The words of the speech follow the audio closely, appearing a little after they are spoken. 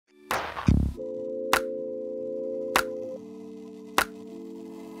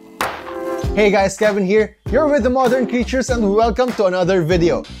Hey guys, Kevin here. You're with the Modern Creatures and welcome to another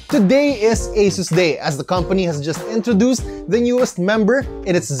video. Today is ASUS Day as the company has just introduced the newest member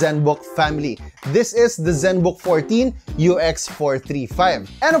in its ZenBook family. This is the ZenBook 14 UX435.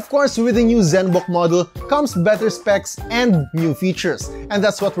 And of course, with the new ZenBook model comes better specs and new features. And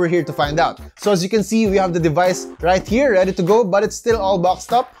that's what we're here to find out. So as you can see, we have the device right here ready to go, but it's still all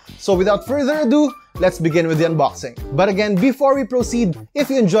boxed up. So without further ado, let's begin with the unboxing. But again, before we proceed, if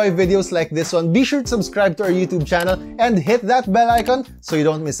you enjoy videos like this one, be sure to subscribe to our YouTube channel and hit that bell icon so you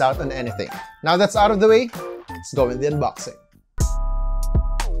don't miss out on anything. Now that's out of the way, let's go with the unboxing.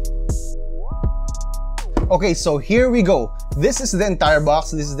 Okay, so here we go. This is the entire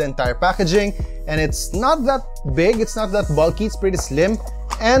box, this is the entire packaging, and it's not that big, it's not that bulky, it's pretty slim,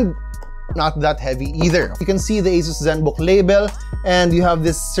 and not that heavy either. You can see the ASUS ZenBook label, and you have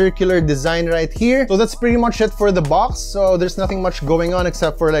this circular design right here. So that's pretty much it for the box. So there's nothing much going on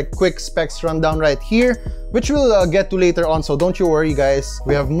except for like quick specs rundown right here, which we'll get to later on. So don't you worry, guys.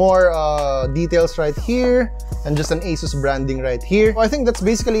 We have more details right here and just an ASUS branding right here. So I think that's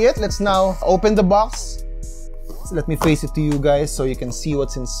basically it. Let's now open the box. So let me face it to you guys so you can see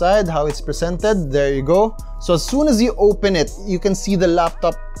what's inside, how it's presented. There you go. So as soon as you open it, you can see the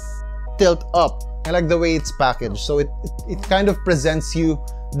laptop tilt up. I like the way it's packaged, so it kind of presents you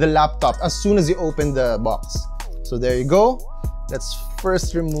the laptop as soon as you open the box. So there you go. Let's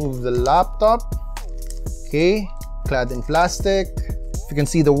first remove the laptop. Okay, clad in plastic. You can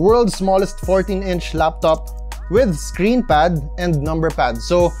see the world's smallest 14-inch laptop with ScreenPad and number pad.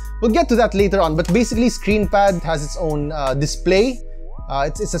 So we'll get to that later on, but basically ScreenPad has its own display.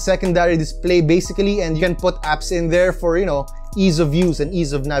 It's a secondary display basically, and you can put apps in there for, you know, ease of use and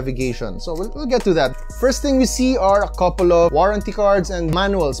ease of navigation. So we'll get to that. First thing we see are a couple of warranty cards and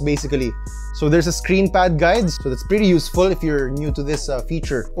manuals basically. So there's a ScreenPad guide, so that's pretty useful if you're new to this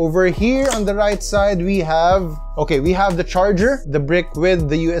feature. Over here on the right side we have the charger, the brick with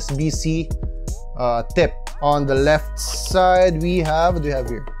the USB-C tip. On the left side we have, what do we have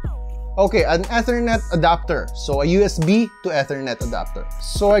here? Okay, an Ethernet adapter, so a USB to Ethernet adapter.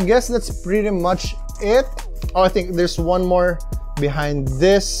 So I guess that's pretty much it. Oh, I think there's one more behind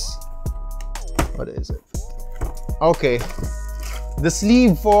this. What is it? Okay, the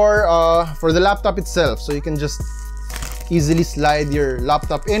sleeve for the laptop itself, so you can just easily slide your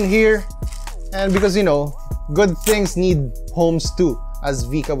laptop in here. And because, you know, good things need homes too, as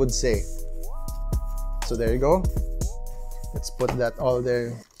Vika would say. So there you go. Let's put that all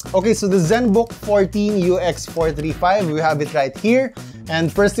there. Okay, so the ZenBook 14 UX435, we have it right here.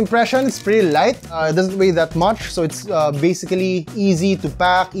 And first impression, it's pretty light. It doesn't weigh that much, so it's basically easy to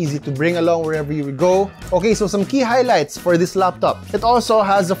pack, easy to bring along wherever you go. Okay, so some key highlights for this laptop. It also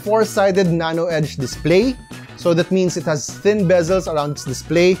has a 4-sided nano edge display. So that means it has thin bezels around its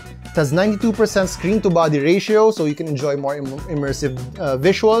display. It has 92% screen-to-body ratio, so you can enjoy more immersive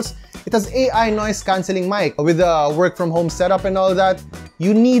visuals. It has AI noise cancelling mic. With the work-from-home setup and all that,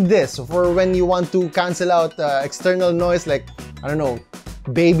 you need this for when you want to cancel out external noise like, I don't know,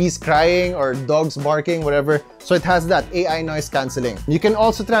 babies crying or dogs barking, whatever. So it has that AI noise cancelling. You can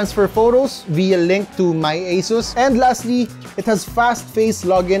also transfer photos via link to My ASUS. And lastly, it has fast face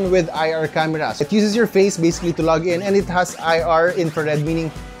login with IR cameras. It uses your face basically to log in, and it has IR infrared,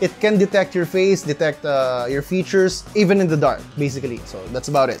 meaning it can detect your face, detect your features, even in the dark, basically. So that's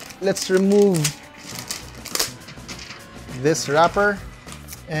about it. Let's remove this wrapper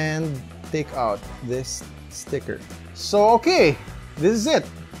and take out this sticker. So okay, this is it.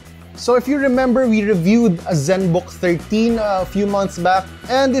 So if you remember, we reviewed a ZenBook 13 a few months back,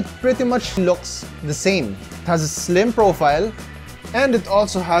 and it pretty much looks the same. It has a slim profile, and it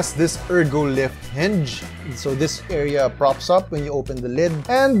also has this ergo lift hinge. So this area props up when you open the lid,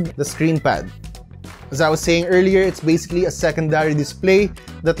 and the ScreenPad. As I was saying earlier, it's basically a secondary display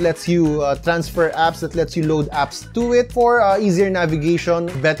that lets you transfer apps, that lets you load apps to it for easier navigation,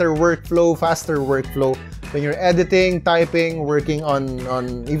 better workflow, faster workflow when you're editing, typing, working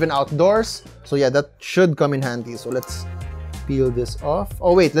on even outdoors. So yeah, that should come in handy. So let's peel this off.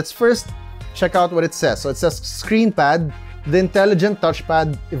 Oh wait, let's first check out what it says. So it says ScreenPad, the intelligent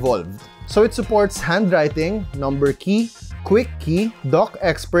touchpad evolved. So it supports handwriting, number key, quick key, doc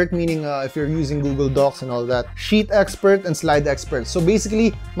expert, meaning if you're using Google Docs and all that, sheet expert, and slide expert. So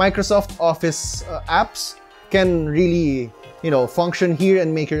basically, Microsoft Office apps can really, you know, function here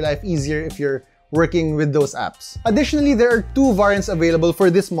and make your life easier if you're working with those apps. Additionally, there are two variants available for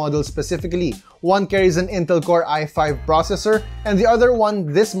this model specifically. One carries an Intel Core i5 processor, and the other one,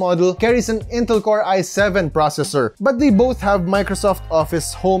 this model, carries an Intel Core i7 processor. But they both have Microsoft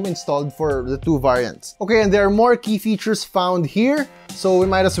Office Home installed for the two variants. Okay, and there are more key features found here, so we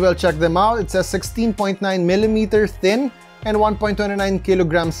might as well check them out. It says 16.9mm thin and 1.29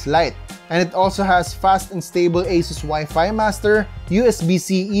 kilograms light. And it also has fast and stable ASUS Wi-Fi Master,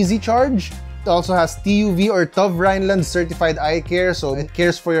 USB-C Easy Charge. It also has TUV or TÜV Rheinland certified eye care, so it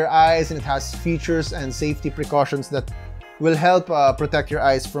cares for your eyes, and it has features and safety precautions that will help protect your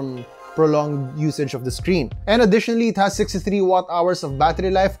eyes from prolonged usage of the screen. And additionally, it has 63 watt-hours of battery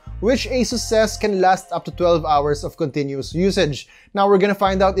life, which ASUS says can last up to 12 hours of continuous usage. Now we're gonna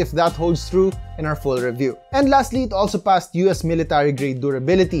find out if that holds true in our full review. And lastly, it also passed US military grade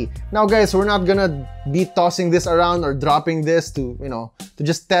durability. Now guys, we're not gonna be tossing this around or dropping this to, to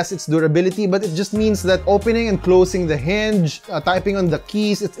just test its durability, but it just means that opening and closing the hinge, typing on the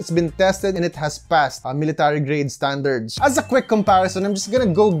keys, it's been tested and it has passed military grade standards. As a quick comparison, I'm just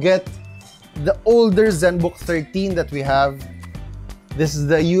gonna go get the older ZenBook 13 that we have. This is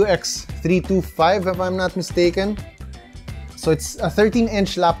the UX435 if I'm not mistaken. So it's a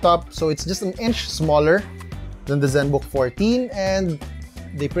 13-inch laptop, so it's just an inch smaller than the ZenBook 14, and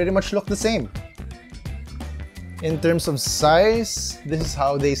they pretty much look the same. In terms of size, this is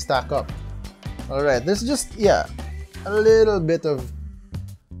how they stack up. Alright, there's just, a little bit of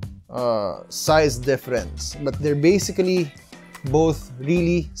size difference, but they're basically both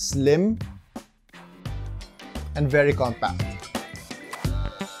really slim and very compact.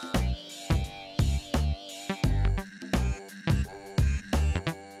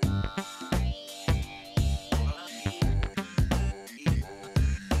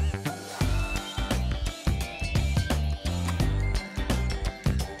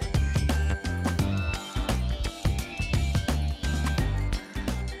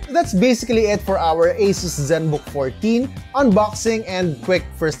 That's basically it for our ASUS ZenBook 14 unboxing and quick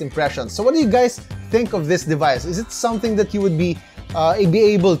first impressions. So what do you guys think of this device? Is it something that you would be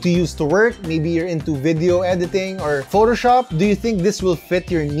able to use to work? Maybe you're into video editing or Photoshop. Do you think this will fit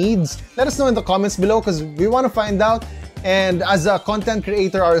your needs? Let us know in the comments below, because we want to find out. And as a content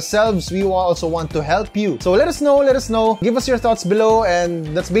creator ourselves, we also want to help you. So let us know. Give us your thoughts below,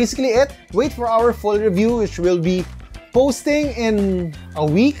 and that's basically it. Wait for our full review, which will be posting in a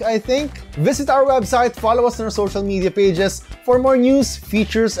week, I think. Visit our website, follow us on our social media pages for more news,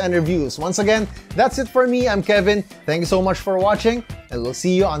 features, and reviews. Once again, that's it for me. I'm Kevin. Thank you so much for watching, and we'll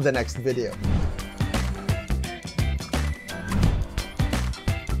see you on the next video.